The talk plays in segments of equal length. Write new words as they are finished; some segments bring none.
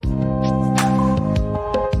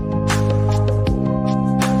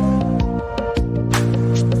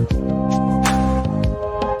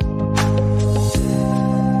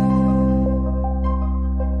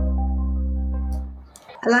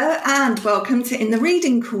welcome to In the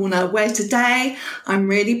Reading Corner, where today I'm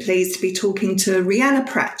really pleased to be talking to Rhianna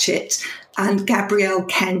Pratchett and Gabrielle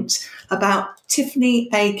Kent about Tiffany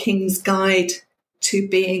A. King's Guide to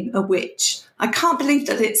Being a Witch. I can't believe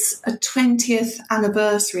that it's a 20th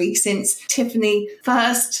anniversary since Tiffany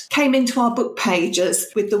first came into our book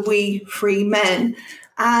pages with the We Free Men.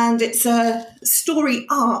 And it's a story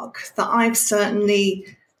arc that I've certainly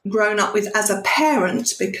grown up with as a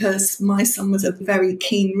parent because my son was a very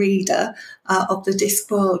keen reader of the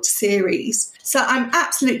Discworld series. So I'm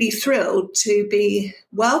absolutely thrilled to be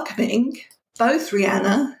welcoming both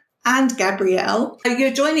Rhianna and Gabrielle. You're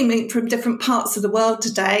joining me from different parts of the world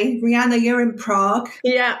today. Rhianna, you're in Prague.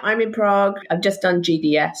 Yeah, I'm in Prague. I've just done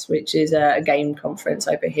GDS, which is a game conference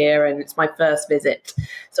over here, and it's my first visit.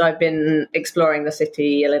 So I've been exploring the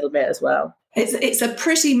city a little bit as well. It's a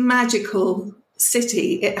pretty magical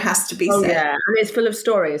city, it has to be said. Yeah, and it's full of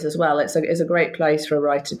stories as well. It's a great place for a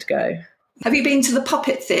writer to go. Have you been to the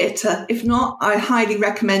Puppet Theatre? If not, I highly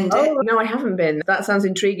recommend it. Oh, no, I haven't been. That sounds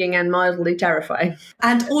intriguing and mildly terrifying.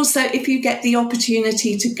 And also, if you get the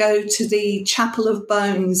opportunity to go to the Chapel of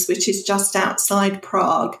Bones, which is just outside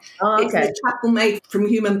Prague. Oh, okay. It's a chapel made from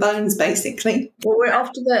human bones, basically. Well, we're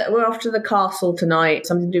off to the castle tonight.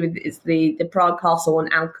 Something to do with the Prague Castle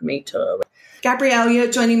and Alchemy tour. Gabrielle,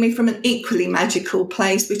 you're joining me from an equally magical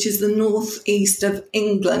place, which is the northeast of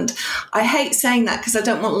England. I hate saying that because I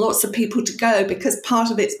don't want lots of people to go, because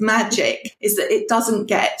part of its magic is that it doesn't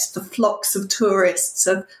get the flocks of tourists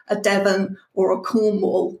of a Devon or a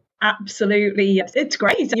Cornwall. Absolutely. Yes. It's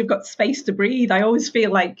great. You've got space to breathe. I always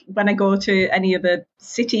feel like when I go to any of the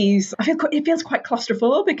cities, it feels quite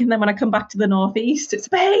claustrophobic. And then when I come back to the northeast, it's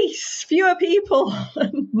space, fewer people,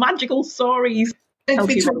 magical stories. We're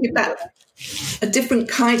talking about a different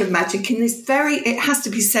kind of magic in this it has to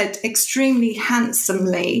be said, extremely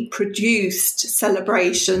handsomely produced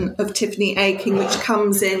celebration of Tiffany A. King, which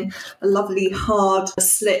comes in a lovely hard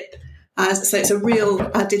slip. So it's a real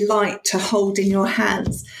delight to hold in your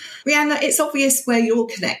hands. Rhianna, it's obvious where your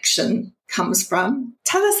connection comes from.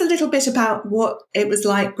 Tell us a little bit about what it was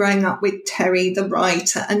like growing up with Terry, the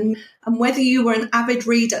writer, and whether you were an avid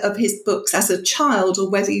reader of his books as a child or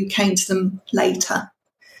whether you came to them later.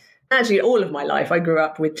 Actually, all of my life, I grew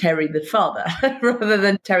up with Terry the father rather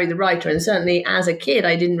than Terry the writer. And certainly as a kid,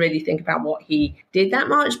 I didn't really think about what he did that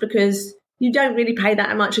much, because you don't really pay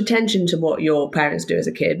that much attention to what your parents do as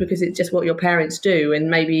a kid, because it's just what your parents do. And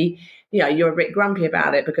maybe, you're a bit grumpy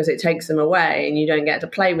about it because it takes them away and you don't get to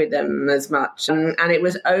play with them as much. And it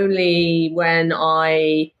was only when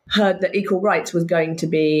I heard that Equal Rights was going to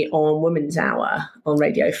be on Women's Hour on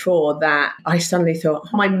Radio 4 that I suddenly thought,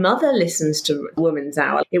 my mother listens to Women's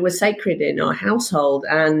Hour. It was sacred in our household.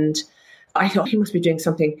 And I thought, he must be doing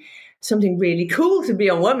something really cool to be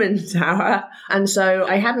on Women's Hour. And so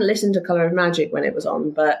I hadn't listened to Colour of Magic when it was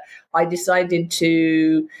on, but I decided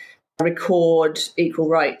to record Equal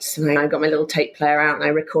Rights. And I got my little tape player out and I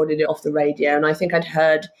recorded it off the radio. And I think I'd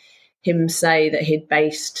heard him say that he'd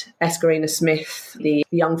based Escarina Smith, the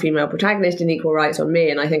young female protagonist in Equal Rights, on me.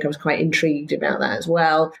 And I think I was quite intrigued about that as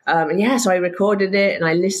well. So I recorded it and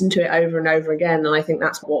I listened to it over and over again. And I think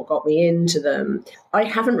that's what got me into them. I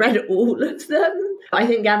haven't read all of them. I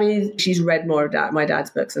think Gabby, she's read more of my dad's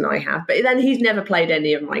books than I have. But then he's never played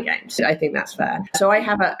any of my games. So I think that's fair. So I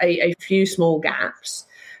have a few small gaps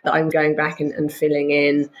that I'm going back and filling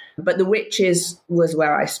in. But The Witches was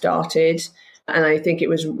where I started. And I think it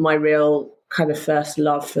was my real kind of first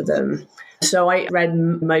love for them. So I read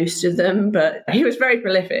most of them, but he was very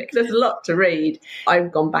prolific. There's a lot to read.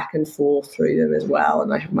 I've gone back and forth through them as well,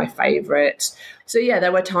 and I have my favourites. So yeah,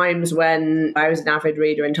 there were times when I was an avid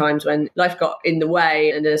reader and times when life got in the way,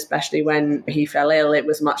 and especially when he fell ill, it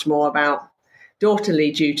was much more about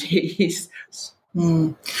daughterly duties.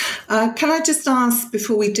 Can I just ask,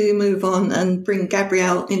 before we do move on and bring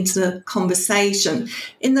Gabrielle into the conversation,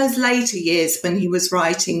 in those later years when he was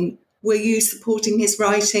writing, were you supporting his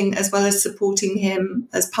writing as well as supporting him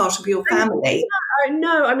as part of your family?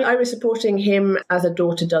 No, I was supporting him as a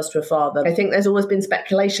daughter does to a father. I think there's always been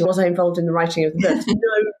speculation. Was I involved in the writing of the books?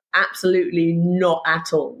 No, absolutely not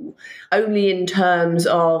at all. Only in terms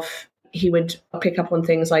of he would pick up on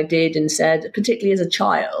things I did and said, particularly as a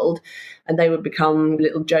child, and they would become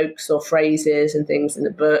little jokes or phrases and things in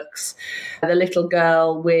the books. The little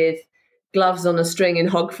girl with gloves on a string in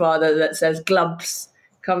Hogfather that says "gloves"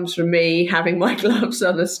 comes from me having my gloves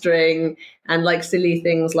on a string, and like silly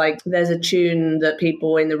things like there's a tune that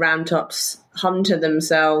people in the Round Tops hum to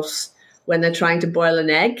themselves when they're trying to boil an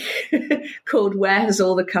egg called "Where Has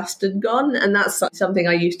All the Custard Gone?" And that's something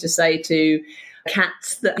I used to say to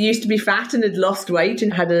cats that used to be fat and had lost weight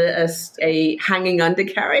and had a hanging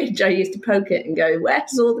undercarriage. I used to poke it and go,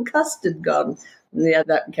 "Where's all the custard gone?" And yeah,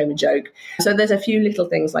 that became a joke. So there's a few little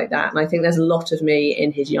things like that. And I think there's a lot of me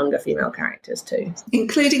in his younger female characters too.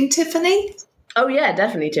 Including Tiffany? Oh, yeah,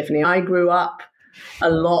 definitely Tiffany. I grew up a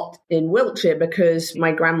lot in Wiltshire because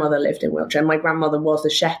my grandmother lived in Wiltshire and my grandmother was a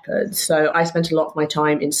shepherd. So I spent a lot of my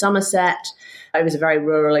time in Somerset. It was a very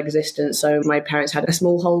rural existence. So my parents had a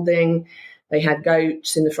small holding. They had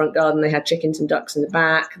goats in the front garden. They had chickens and ducks in the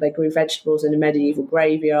back. They grew vegetables in a medieval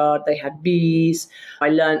graveyard. They had bees. I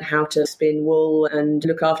learned how to spin wool and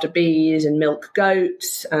look after bees and milk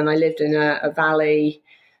goats. And I lived in a valley.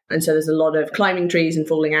 And so there's a lot of climbing trees and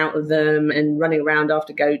falling out of them and running around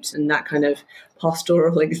after goats and that kind of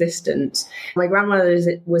pastoral existence. My grandmother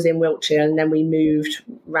was in Wiltshire, and then we moved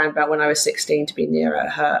round about when I was 16 to be nearer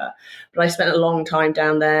her. But I spent a long time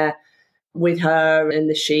down there with her and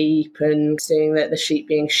the sheep and seeing that the sheep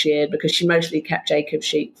being sheared, because she mostly kept Jacob's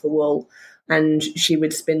sheep for wool. And she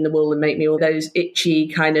would spin the wool and make me all those itchy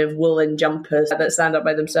kind of woolen jumpers that stand up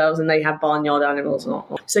by themselves, and they had barnyard animals and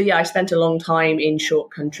all. So yeah, I spent a long time in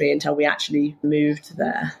short country until we actually moved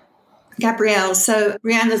there. Gabrielle, so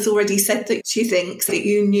Rhianna's already said that she thinks that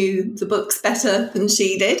you knew the books better than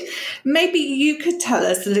she did. Maybe you could tell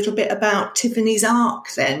us a little bit about Tiffany's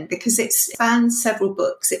arc then, because it spans several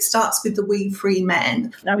books. It starts with the We Free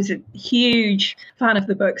Men. I was a huge fan of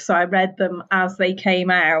the books, so I read them as they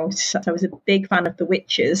came out. I was a big fan of The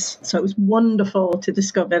Witches, so it was wonderful to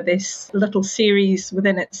discover this little series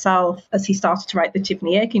within itself as he started to write the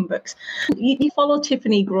Tiffany Aching books. You follow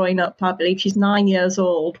Tiffany growing up, I believe she's 9 years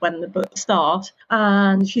old when the book start,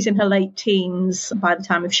 and she's in her late teens by the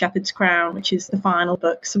time of Shepherd's Crown, which is the final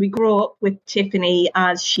book. So we grow up with Tiffany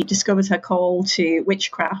as she discovers her call to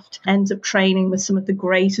witchcraft, ends up training with some of the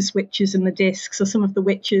greatest witches in the discs, or some of the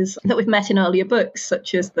witches that we've met in earlier books,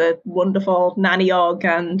 such as the wonderful Nanny Og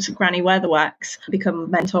and Granny Weatherwax,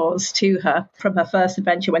 become mentors to her from her first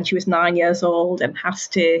adventure when she was 9 years old and has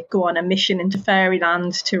to go on a mission into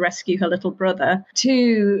fairyland to rescue her little brother,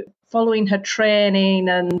 to following her training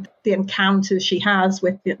and the encounters she has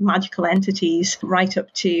with the magical entities, right up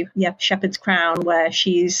to Shepherd's Crown, where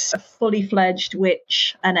she's a fully fledged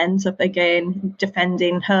witch and ends up again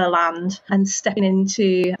defending her land and stepping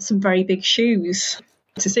into some very big shoes.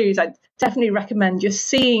 It's a series I definitely recommend. Just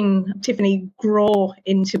seeing Tiffany grow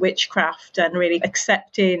into witchcraft and really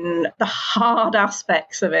accepting the hard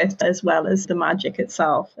aspects of it as well as the magic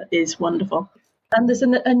itself is wonderful. And there's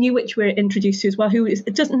a new witch we're introduced to as well, who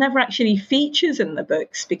never actually features in the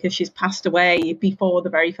books because she's passed away before the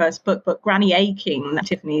very first book. But Granny Aching,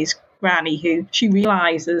 Tiffany's granny, who she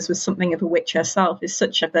realises was something of a witch herself, is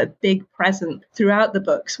such a big present throughout the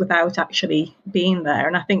books without actually being there.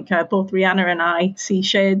 And I think both Rhianna and I see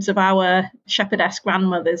shades of our shepherdess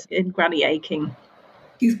grandmothers in Granny Aching.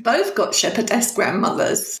 You've both got shepherdess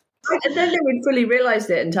grandmothers. I don't think we'd fully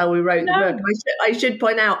realised it until we wrote the book. I should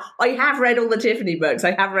point out, I have read all the Tiffany books.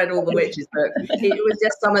 I have read all the Witches books. It was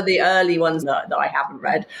just some of the early ones that I haven't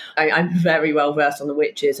read. I'm very well versed on the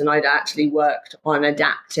Witches, and I'd actually worked on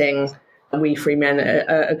adapting We Free Men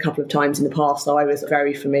a couple of times in the past, so I was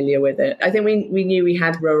very familiar with it. I think we knew we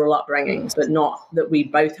had rural upbringings, but not that we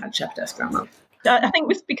both had shepherdess grandma. I think it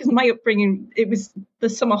was because of my upbringing, it was the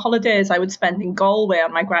summer holidays I would spend in Galway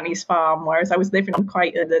on my granny's farm, whereas I was living on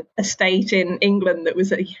quite an estate in England that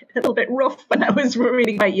was a little bit rough when I was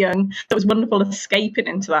really quite young. It was wonderful escaping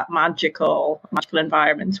into that magical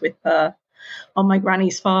environment with her on my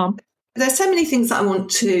granny's farm. There's so many things that I want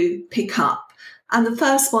to pick up. And the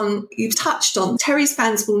first one you've touched on, Terry's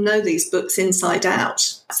fans will know these books inside out.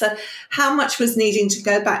 So how much was needing to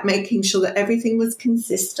go back, making sure that everything was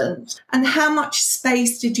consistent? And how much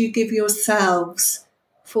space did you give yourselves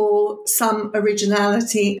for some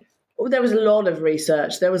originality? Well, there was a lot of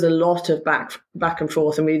research. There was a lot of back and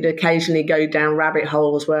forth, and we'd occasionally go down rabbit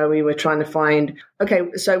holes where we were trying to find, okay,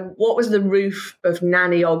 so what was the roof of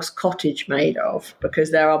Nanny Og's cottage made of?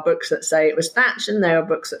 Because there are books that say it was thatch and there are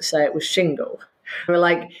books that say it was shingle. We're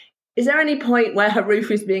like, is there any point where her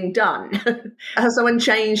roof is being done? Has someone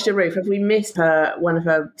changed the roof? Have we missed one of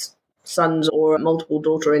her sons or multiple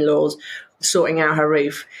daughter-in-laws sorting out her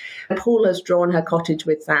roof? Paul has drawn her cottage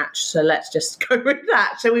with thatch, so let's just go with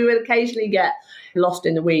that. So we would occasionally get lost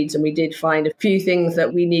in the weeds, and we did find a few things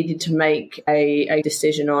that we needed to make a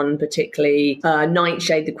decision on, particularly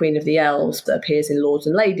Nightshade, the Queen of the Elves, that appears in Lords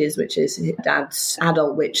and Ladies, which is Dad's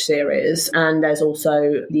adult witch series. And there's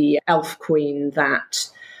also the Elf Queen that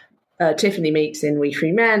Tiffany meets in We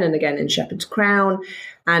Free Men and again in Shepherd's Crown.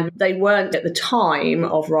 And they weren't at the time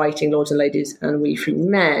of writing Lords and Ladies and We Free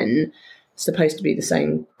Men supposed to be the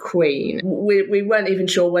same queen. We weren't even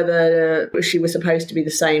sure whether she was supposed to be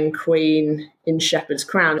the same queen in Shepherd's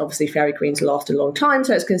Crown. Obviously, fairy queens last a long time,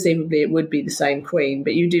 so it's conceivably it would be the same queen.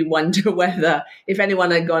 But you do wonder whether, if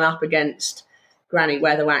anyone had gone up against Granny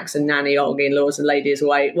Weatherwax and Nanny Og in Lords and Ladies,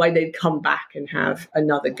 why they'd come back and have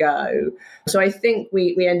another go. So I think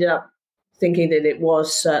we ended up thinking that it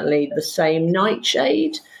was certainly the same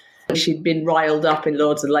Nightshade. She'd been riled up in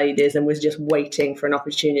Lords and Ladies and was just waiting for an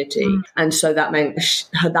opportunity. And so that meant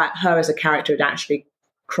that her as a character had actually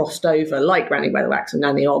crossed over, like Granny Weatherwax and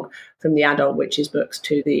Nanny Og, from the adult witches books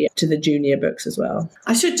to the junior books as well.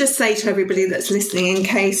 I should just say to everybody that's listening, in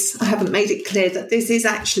case I haven't made it clear, that this is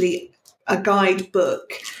actually a guide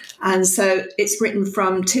book. And so it's written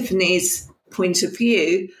from Tiffany's point of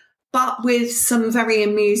view, but with some very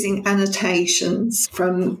amusing annotations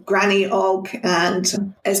from Granny Og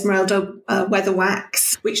and Esmeralda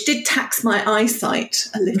Weatherwax, which did tax my eyesight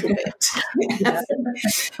a little bit.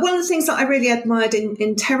 One of the things that I really admired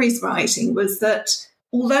in Terry's writing was that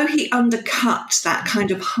although he undercut that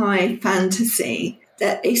kind of high fantasy,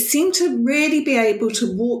 that he seemed to really be able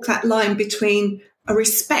to walk that line between a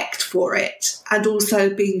respect for it and also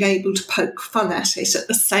being able to poke fun at it at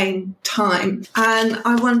the same time. And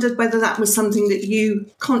I wondered whether that was something that you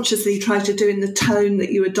consciously tried to do in the tone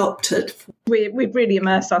that you adopted. We've really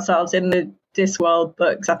immersed ourselves in the Discworld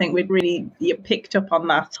books. I think we'd really picked up on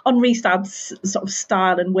that, on Rhystad's sort of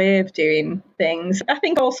style and way of doing things. I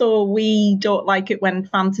think also we don't like it when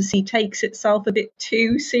fantasy takes itself a bit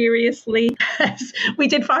too seriously. We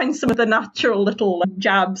did find some of the natural little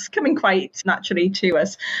jabs coming quite naturally to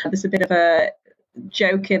us. There's a bit of a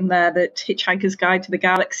joke in there that Hitchhiker's Guide to the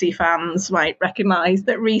Galaxy fans might recognise,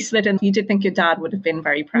 that Rhys Liddon, you did think your dad would have been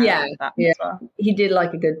very proud of that as well. He did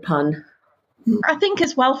like a good pun. I think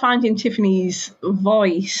as well, finding Tiffany's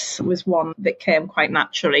voice was one that came quite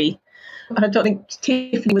naturally. I don't think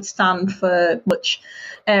Tiffany would stand for much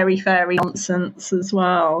airy-fairy nonsense as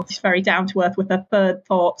well. She's very down-to-earth with her third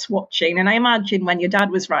thoughts watching. And I imagine when your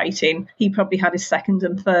dad was writing, he probably had his second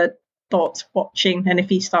and third thoughts watching. And if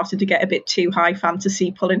he started to get a bit too high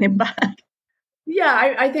fantasy, pulling him back.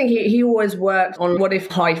 Yeah, I think he always worked on what if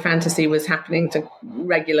high fantasy was happening to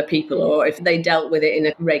regular people, or if they dealt with it in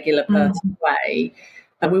a regular person way.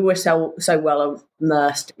 And we were so well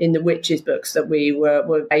immersed in the witches books that we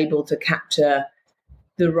were able to capture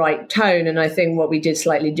the right tone. And I think what we did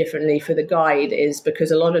slightly differently for the guide is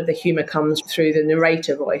because a lot of the humour comes through the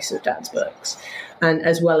narrator voice of Dad's books, and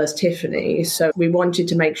as well as Tiffany. So we wanted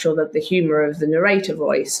to make sure that the humour of the narrator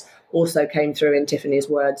voice also came through in Tiffany's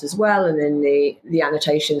words as well, and in the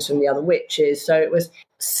annotations from the other witches. So it was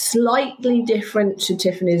slightly different to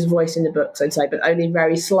Tiffany's voice in the books, I'd say, but only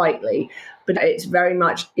very slightly. But it's very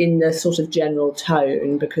much in the sort of general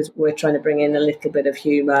tone, because we're trying to bring in a little bit of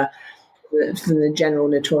humour from the general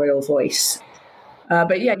narratorial voice.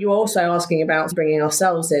 But yeah, you were also asking about bringing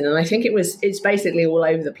ourselves in, and I think it's basically all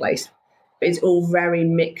over the place. It's all very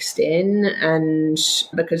mixed in, and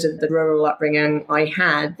because of the rural upbringing I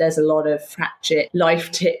had, there's a lot of Pratchett life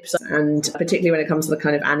tips, and particularly when it comes to the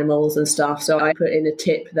kind of animals and stuff. So I put in a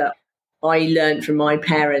tip that I learned from my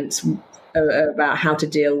parents about how to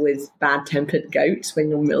deal with bad-tempered goats when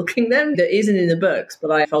you're milking them. That isn't in the books, but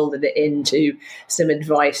I folded it into some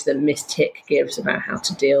advice that Miss Tick gives about how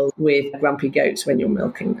to deal with grumpy goats when you're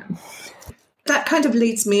milking them. That kind of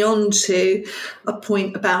leads me on to a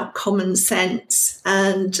point about common sense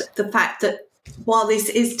and the fact that while this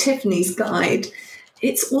is Tiffany's guide,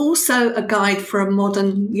 it's also a guide for a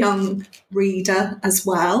modern young reader as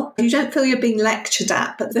well. You don't feel you're being lectured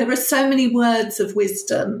at, but there are so many words of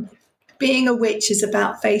wisdom. Being a witch is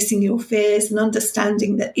about facing your fears and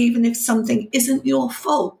understanding that even if something isn't your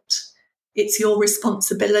fault, it's your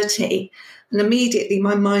responsibility. And immediately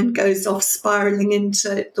my mind goes off spiralling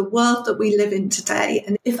into the world that we live in today.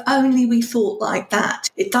 And if only we thought like that,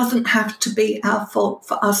 it doesn't have to be our fault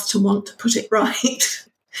for us to want to put it right.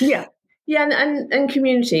 Yeah. Yeah, and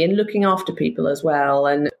community and looking after people as well.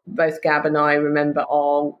 And both Gab and I remember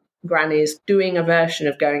our grannies doing a version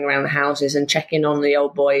of going around the houses and checking on the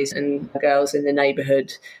old boys and girls in the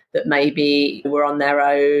neighbourhood that maybe were on their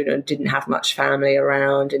own and didn't have much family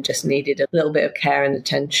around and just needed a little bit of care and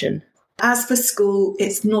attention. As for school,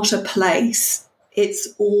 it's not a place,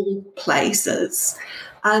 it's all places.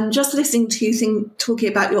 And just listening to you talking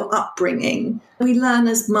about your upbringing, we learn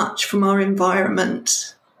as much from our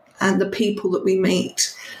environment and the people that we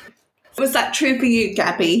meet. Was that true for you,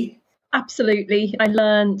 Gabby? Absolutely. I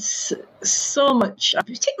learned so much.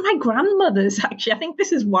 Particularly my grandmother's, actually. I think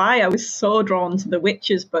this is why I was so drawn to the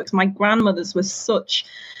witches books. My grandmother's was such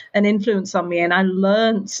an influence on me, and I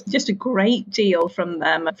learned just a great deal from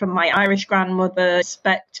them, from my Irish grandmother,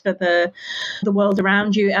 respect for the world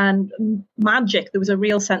around you, and magic. There was a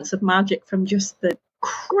real sense of magic from just the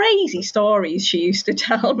crazy stories she used to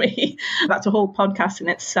tell me. That's a whole podcast in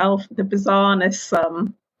itself, the bizarreness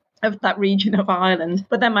of that region of Ireland.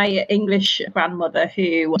 But then my English grandmother,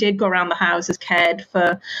 who did go around the houses, cared for,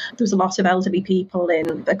 there was a lot of elderly people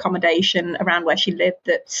in accommodation around where she lived,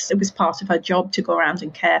 that it was part of her job to go around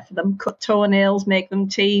and care for them, cut toenails, make them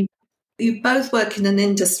tea. You both work in an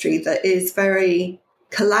industry that is very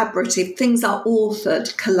collaborative. Things are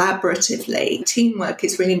authored collaboratively. Teamwork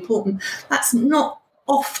is really important. That's not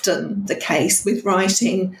often the case with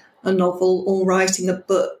writing a novel or writing a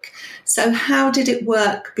book. So how did it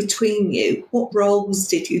work between you? What roles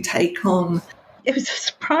did you take on? It was a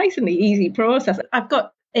surprisingly easy process. I've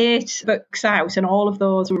got 8 books out, and all of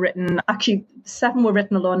those were written, actually 7 were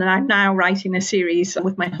written alone, and I'm now writing a series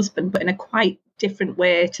with my husband, but in a quite different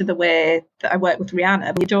way to the way that I work with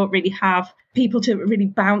Rhianna. You don't really have people to really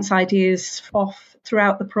bounce ideas off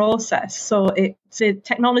throughout the process. So it's a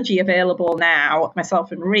technology available now,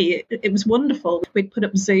 myself and Marie. It was wonderful. We'd put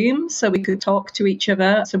up Zoom so we could talk to each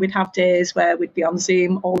other. So we'd have days where we'd be on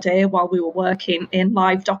Zoom all day while we were working in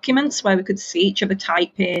live documents where we could see each other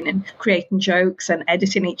typing and creating jokes and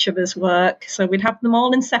editing each other's work. So we'd have them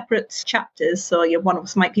all in separate chapters. So one of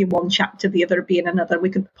us might be in one chapter, the other be in another.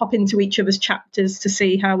 We could pop into each other's chapters to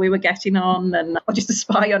see how we were getting on, or just to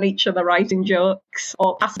spy on each other writing jokes,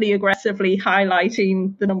 or passively aggressively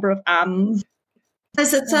highlighting the number of ands.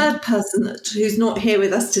 There's a third person who's not here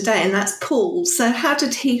with us today, and that's Paul. So how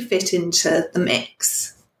did he fit into the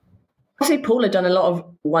mix? I say Paul had done a lot of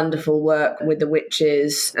wonderful work with the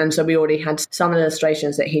witches, and so we already had some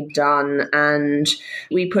illustrations that he'd done, and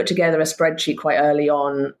we put together a spreadsheet quite early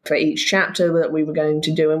on for each chapter that we were going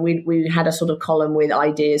to do, and we had a sort of column with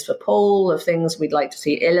ideas for Paul of things we'd like to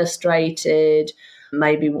see illustrated,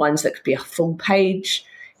 maybe ones that could be a full page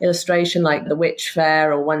illustration like the Witch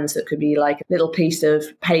Fair, or ones that could be like a little piece of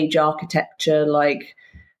page architecture like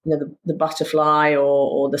the butterfly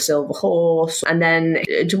or the silver horse. And then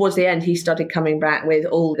towards the end, he started coming back with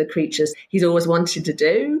all the creatures he's always wanted to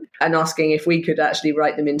do and asking if we could actually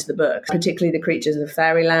write them into the book, particularly the creatures of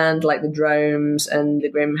fairyland like the dromes and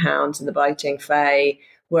the grimhounds and the biting fae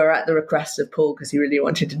were at the request of Paul because he really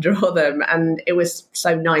wanted to draw them. And it was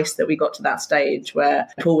so nice that we got to that stage where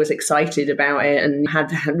Paul was excited about it and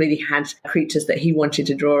had creatures that he wanted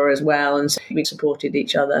to draw as well. And so we supported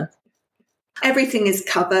each other. Everything is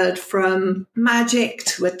covered, from magic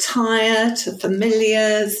to attire to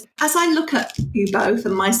familiars. As I look at you both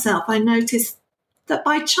and myself, I notice that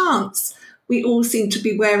by chance we all seem to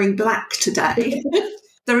be wearing black today.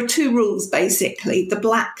 There are 2 rules, basically, the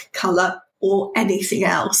black colour or anything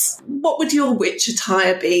else. What would your witch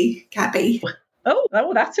attire be, Gabby?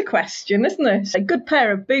 Oh, that's a question, isn't it? A good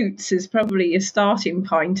pair of boots is probably a starting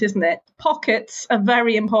point, isn't it? Pockets are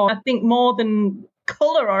very important. I think more than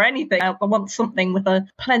colour or anything, I want something with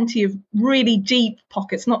plenty of really deep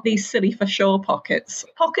pockets, not these silly for show pockets.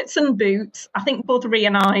 Pockets and boots. I think both Rhea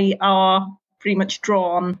and I are pretty much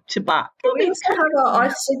drawn to black. But we also have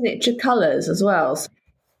our signature colours as well.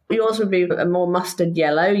 Yours would be a more mustard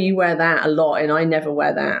yellow. You wear that a lot, and I never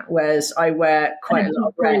wear that, whereas I wear quite a lot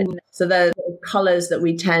of red. So they're the colours that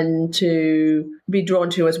we tend to be drawn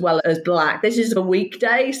to as well as black. This is a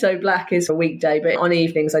weekday, so black is a weekday, but on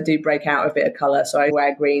evenings I do break out a bit of colour, so I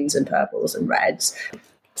wear greens and purples and reds.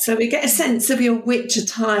 So we get a sense of your witch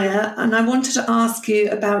attire, and I wanted to ask you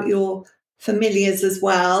about your familiars as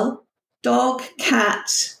well. Dog, cat,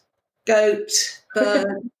 goat, bird,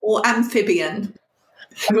 or amphibian?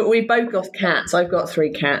 We both got cats. I've got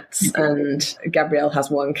 3 cats and Gabrielle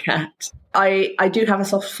has 1 cat. I do have a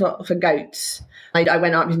soft spot for goats. I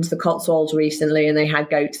went up into the Cotswolds recently and they had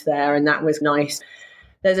goats there, and that was nice.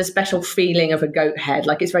 There's a special feeling of a goat head.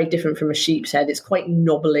 Like, it's very different from a sheep's head. It's quite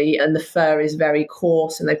knobbly and the fur is very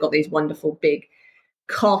coarse, and they've got these wonderful big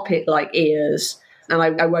carpet-like ears. And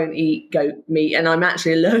I won't eat goat meat, and I'm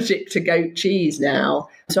actually allergic to goat cheese now.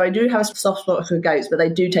 So I do have a soft spot for goats, but they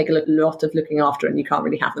do take a lot of looking after, and you can't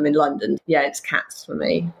really have them in London. Yeah, it's cats for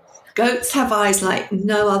me. Goats have eyes like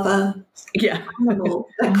no other animal.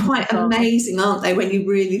 They're quite amazing, aren't they, when you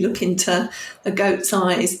really look into a goat's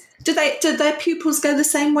eyes? Do their pupils go the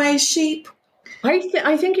same way as sheep?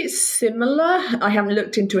 I think it's similar. I haven't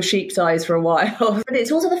looked into a sheep's eyes for a while. But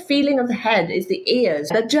it's also the feeling of the head, is the ears.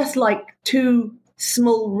 They're just like 2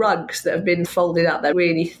 small rugs that have been folded up. They're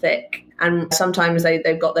really thick. And sometimes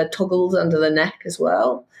they've got their toggles under the neck as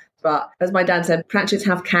well. But as my dad said, Pratchetts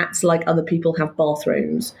have cats like other people have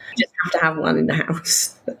bathrooms. You just have to have one in the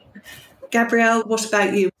house. Gabrielle, what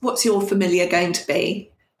about you? What's your familiar going to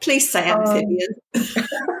be? Please say amphibian.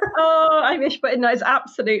 Oh, I wish, but no, it's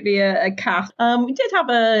absolutely a cat. We did have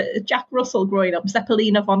a Jack Russell growing up,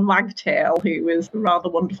 Zeppelina von Wagtail, who was rather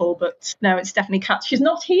wonderful, but no, it's definitely cat. She's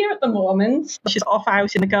not here at the moment. She's off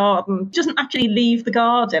out in the garden. She doesn't actually leave the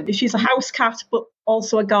garden. She's a house cat, but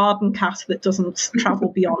also a garden cat that doesn't travel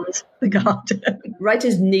beyond the garden.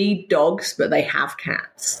 Writers need dogs, but they have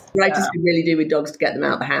cats. Writers could really do with dogs to get them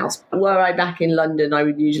out of the house. Were I back in London, I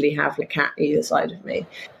would usually have a cat either side of me.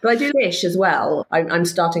 But I do fish as well. I'm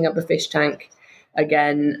starting up a fish tank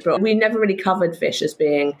again. But we never really covered fish as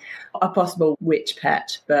being a possible witch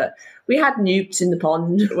pet. But we had newts in the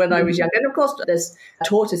pond when I was young. And of course, there's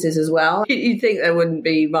tortoises as well. You'd think there wouldn't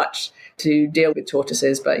be much to deal with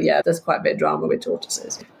tortoises, but yeah, there's quite a bit of drama with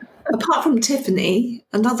tortoises. Apart from Tiffany,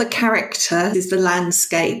 another character is the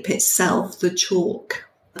landscape itself, the chalk,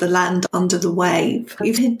 the land under the wave.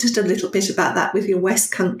 You've hinted a little bit about that with your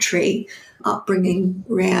West Country upbringing,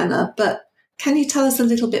 Rhianna, but can you tell us a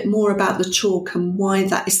little bit more about the chalk and why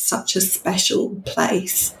that is such a special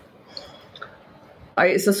place?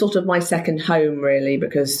 It's a sort of my second home, really,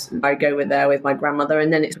 because I go there with my grandmother,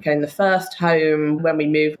 and then it became the first home when we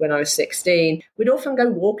moved when I was 16. We'd often go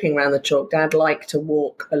walking around the chalk. Dad liked to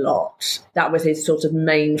walk a lot. That was his sort of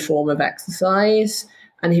main form of exercise,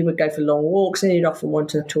 and he would go for long walks, and he'd often want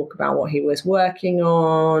to talk about what he was working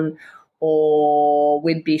on, or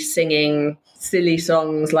we'd be singing silly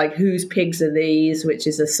songs like Whose Pigs Are These, which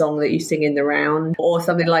is a song that you sing in the round, or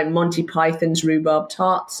something like Monty Python's Rhubarb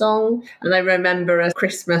Tart song. And I remember a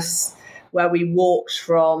Christmas where we walked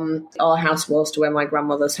from our house was to where my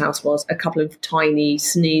grandmother's house was, a couple of tiny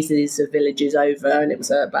sneezes of villages over, and it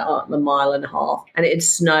was about a mile and a half, and it had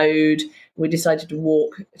snowed. We decided to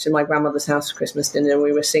walk to my grandmother's house for Christmas dinner, and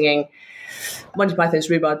we were singing Monty Python's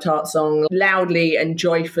Rhubarb Tart song loudly and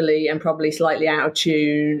joyfully and probably slightly out of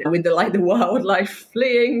tune, with the wildlife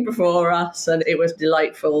fleeing before us, and it was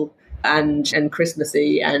delightful and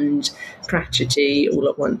Christmassy and Pratchetty all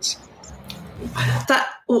at once. That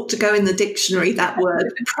ought to go in the dictionary, that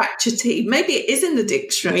word, Pratchetty. Maybe it is in the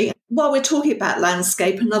dictionary. While we're talking about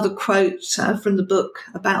landscape, another quote from the book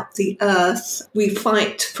about the earth. We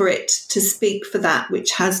fight for it to speak for that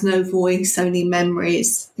which has no voice, only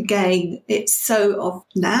memories. Again, it's so of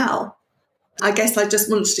now. I guess I just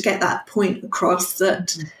wanted to get that point across,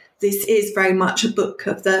 that this is very much a book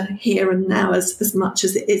of the here and now as much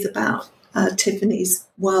as it is about Tiffany's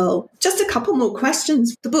world. Just a couple more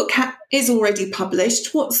questions. The book is already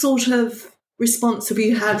published. What sort of response have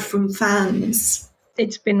you had from fans?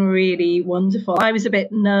 It's been really wonderful. I was a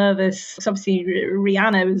bit nervous. Obviously,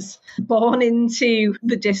 Rhianna was born into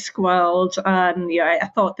the disc world, and I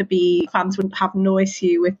thought fans wouldn't have no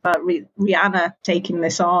issue with Rhianna taking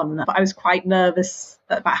this on. But I was quite nervous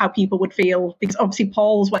about how people would feel, because obviously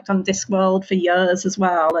Paul's worked on Discworld for years as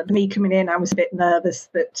well, and me coming in, I was a bit nervous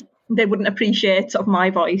that they wouldn't appreciate sort of my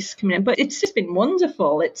voice coming in. But it's just been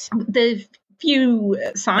wonderful. It's the few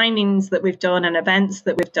signings that we've done and events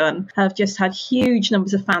that we've done have just had huge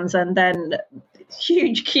numbers of fans, and then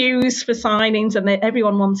huge queues for signings, and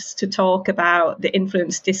everyone wants to talk about the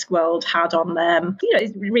influence Discworld had on them.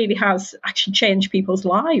 It really has actually changed people's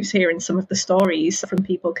lives, hearing some of the stories from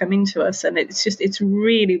people coming to us, and it's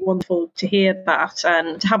really wonderful to hear that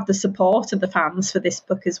and to have the support of the fans for this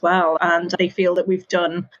book as well. And they feel that we've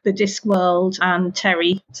done the Discworld and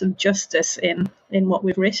Terry some justice in what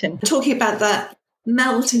we've written. Talking about that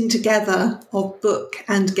melting together of book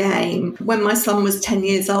and game. When my son was 10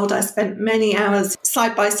 years old, I spent many hours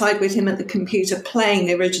side by side with him at the computer playing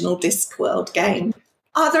the original Discworld game.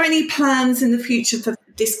 Are there any plans in the future for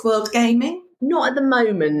Discworld gaming? Not at the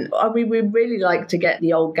moment. I mean, we'd really like to get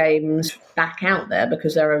the old games back out there,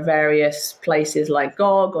 because there are various places like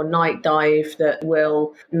GOG or Night Dive that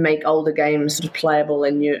will make older games sort of playable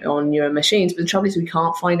on newer machines. But the trouble is we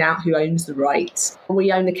can't find out who owns the rights.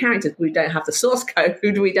 We own the characters. We don't have the source code.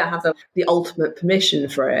 We don't have the ultimate permission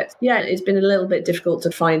for it. Yeah, it's been a little bit difficult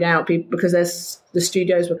to find out, because the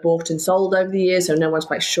studios were bought and sold over the years, so no one's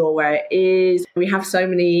quite sure where it is. We have so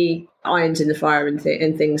many irons in the fire and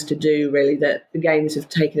things to do, really, that the games have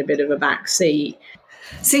taken a bit of a back seat.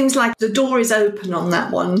 Seems like the door is open on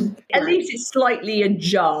that one. At least it's slightly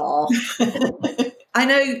ajar. I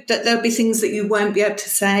know that there'll be things that you won't be able to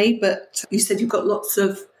say, but you said you've got lots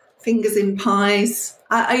of fingers in pies.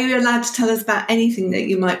 Are you allowed to tell us about anything that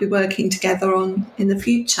you might be working together on in the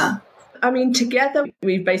future? I mean, together,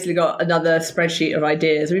 we've basically got another spreadsheet of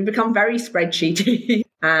ideas. We've become very spreadsheety.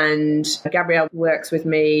 And Gabrielle works with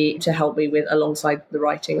me to help me with alongside the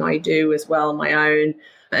writing I do as well, my own,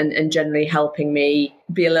 and generally helping me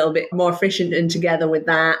be a little bit more efficient and together with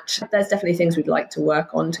that. There's definitely things we'd like to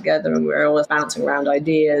work on together, and we're always bouncing around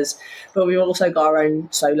ideas. But we've also got our own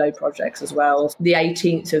solo projects as well. The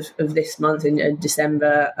 18th of this month in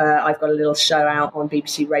December, I've got a little show out on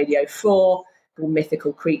BBC Radio 4 called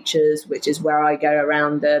Mythical Creatures, which is where I go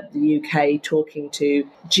around the UK talking to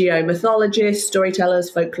geomythologists, storytellers,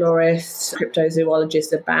 folklorists,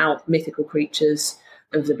 cryptozoologists about mythical creatures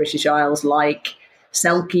of the British Isles, like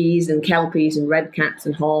selkies and kelpies and redcaps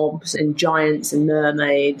and hobs and giants and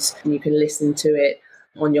mermaids. And you can listen to it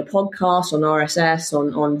on your podcast, on RSS,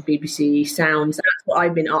 on BBC Sounds. That's what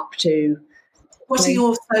I've been up to. What are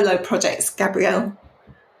your solo projects, Gabrielle?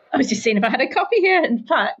 I was just seeing if I had a copy here. In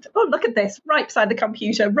fact, oh, look at this, right beside the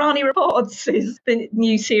computer. Rani Reports is the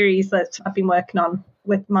new series that I've been working on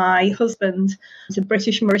with my husband. He's a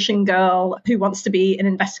British Mauritian girl who wants to be an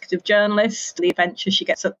investigative journalist. The adventure she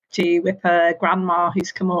gets up to with her grandma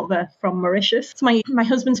who's come over from Mauritius. So my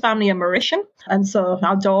husband's family are Mauritian, and so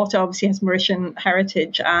our daughter obviously has Mauritian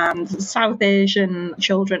heritage, and South Asian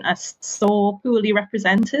children are so poorly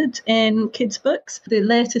represented in kids' books. The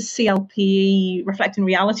latest CLPE Reflecting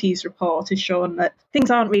Realities report has shown that things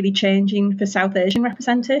aren't really changing for South Asian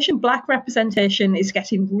representation. Black representation is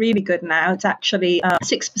getting really good now. It's actually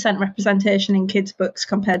 6% representation in kids' books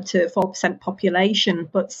compared to 4% population,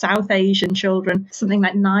 but South Asian children, something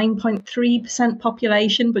like 9.3%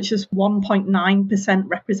 population, but just 1.9%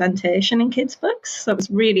 representation in kids' books. So it's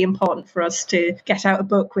really important for us to get out a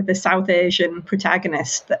book with a South Asian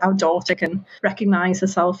protagonist that our daughter can recognise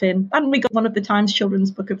herself in. And we got one of the Times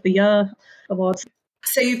Children's Book of the Year awards.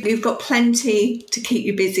 So you've got plenty to keep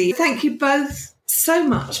you busy. Thank you both so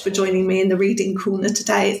much for joining me in the Reading Corner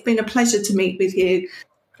today. It's been a pleasure to meet with you.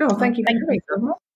 Oh, thank you.